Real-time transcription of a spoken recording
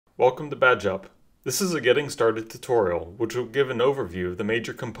Welcome to BadgeUp. This is a getting started tutorial which will give an overview of the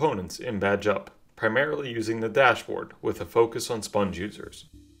major components in BadgeUp, primarily using the dashboard with a focus on Sponge users.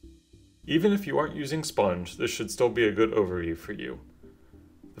 Even if you aren't using Sponge, this should still be a good overview for you.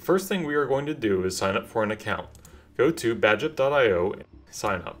 The first thing we are going to do is sign up for an account. Go to BadgeUp.io and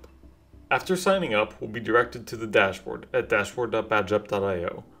sign up. After signing up, we'll be directed to the dashboard at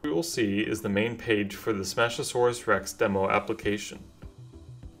dashboard.badgeup.io. What we will see is the main page for the Smashosaurus Rex demo application.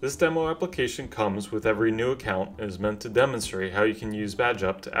 This demo application comes with every new account and is meant to demonstrate how you can use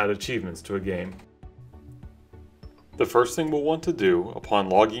BadgeUp to add achievements to a game. The first thing we'll want to do upon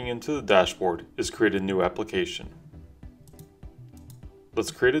logging into the dashboard is create a new application.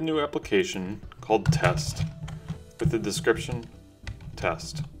 Let's create a new application called Test with the description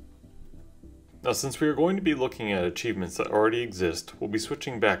Test. Now, since we are going to be looking at achievements that already exist, we'll be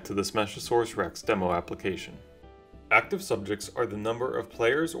switching back to the Smashosaurus Rex demo application. Active subjects are the number of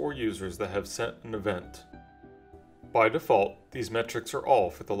players or users that have sent an event. By default, these metrics are all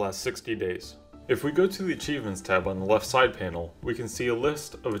for the last 60 days. If we go to the Achievements tab on the left side panel, we can see a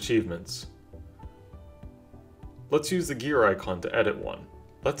list of achievements. Let's use the gear icon to edit one.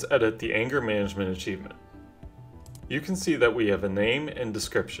 Let's edit the Anger Management achievement. You can see that we have a name and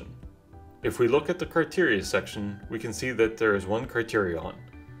description. If we look at the criteria section, we can see that there is one criterion.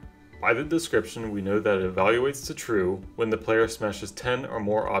 By the description, we know that it evaluates to true when the player smashes 10 or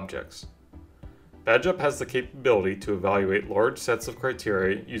more objects. BadgeUp has the capability to evaluate large sets of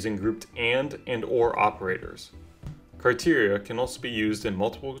criteria using grouped and/or operators. Criteria can also be used in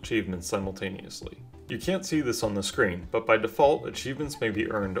multiple achievements simultaneously. You can't see this on the screen, but by default, achievements may be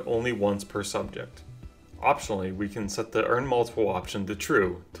earned only once per subject. Optionally, we can set the Earn Multiple option to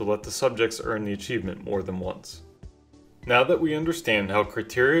true to let the subjects earn the achievement more than once. Now that we understand how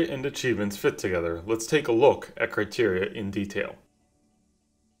criteria and achievements fit together, let's take a look at criteria in detail.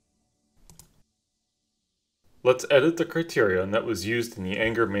 Let's edit the criterion that was used in the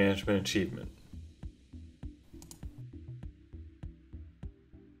Anger Management achievement.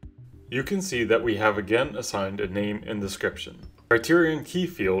 You can see that we have again assigned a name and description. Criterion key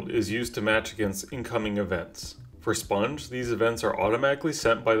field is used to match against incoming events. For Sponge, these events are automatically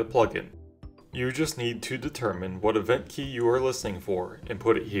sent by the plugin. You just need to determine what event key you are listening for and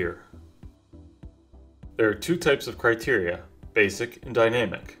put it here. There are two types of criteria, basic and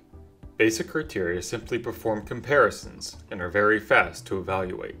dynamic. Basic criteria simply perform comparisons and are very fast to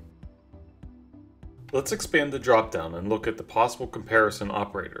evaluate. Let's expand the dropdown and look at the possible comparison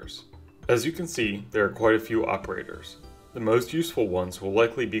operators. As you can see, there are quite a few operators. The most useful ones will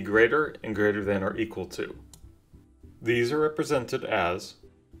likely be greater and greater than or equal to. These are represented as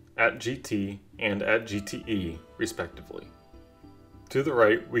 @GT and @GTE, respectively. To the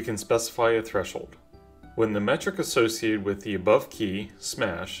right, we can specify a threshold. When the metric associated with the above key,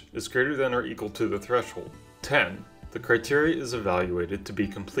 smash, is greater than or equal to the threshold, 10, the criteria is evaluated to be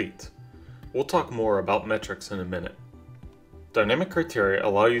complete. We'll talk more about metrics in a minute. Dynamic criteria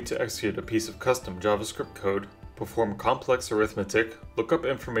allow you to execute a piece of custom JavaScript code, perform complex arithmetic, look up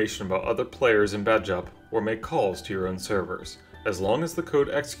information about other players in BadgeUp, or make calls to your own servers. As long as the code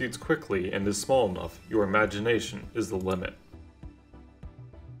executes quickly and is small enough, your imagination is the limit.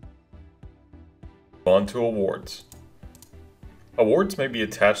 On to awards. Awards may be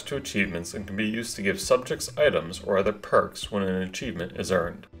attached to achievements and can be used to give subjects items or other perks when an achievement is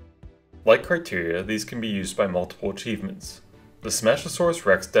earned. Like criteria, these can be used by multiple achievements. The Smashosaurus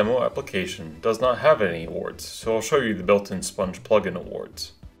Rex demo application does not have any awards, so I'll show you the built-in Sponge plugin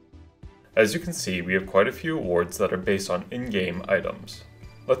awards. As you can see, we have quite a few awards that are based on in-game items.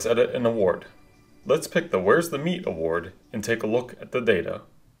 Let's edit an award. Let's pick the Where's the Meat award and take a look at the data.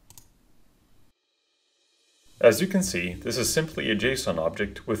 As you can see, this is simply a JSON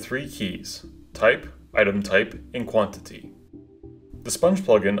object with three keys: type, item type, and quantity. The Sponge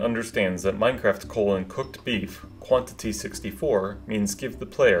plugin understands that Minecraft cooked beef quantity 64 means give the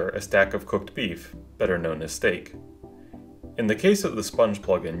player a stack of cooked beef, better known as steak. In the case of the Sponge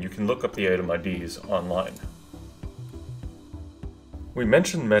plugin, you can look up the item IDs online. We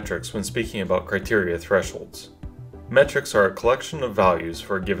mentioned metrics when speaking about criteria thresholds. Metrics are a collection of values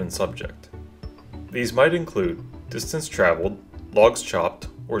for a given subject. These might include distance traveled, logs chopped,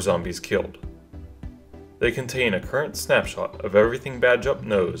 or zombies killed. They contain a current snapshot of everything BadgeUp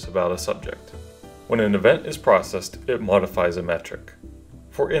knows about a subject. When an event is processed, it modifies a metric.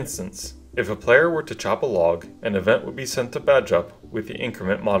 For instance, if a player were to chop a log, an event would be sent to BadgeUp with the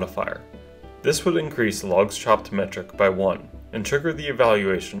increment modifier. This would increase the logs chopped metric by 1 and trigger the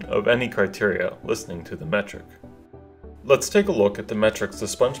evaluation of any criteria listening to the metric. Let's take a look at the metrics the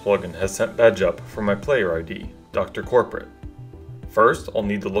Sponge plugin has sent BadgeUp for my player ID, Dr. Corporate. First, I'll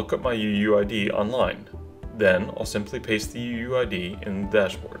need to look up my UUID online. Then, I'll simply paste the UUID in the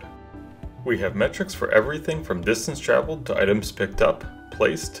dashboard. We have metrics for everything from distance traveled to items picked up,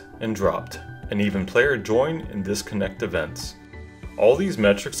 placed, and dropped, and even player join and disconnect events. All these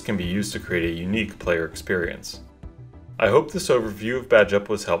metrics can be used to create a unique player experience. I hope this overview of BadgeUp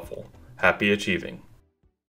was helpful. Happy achieving!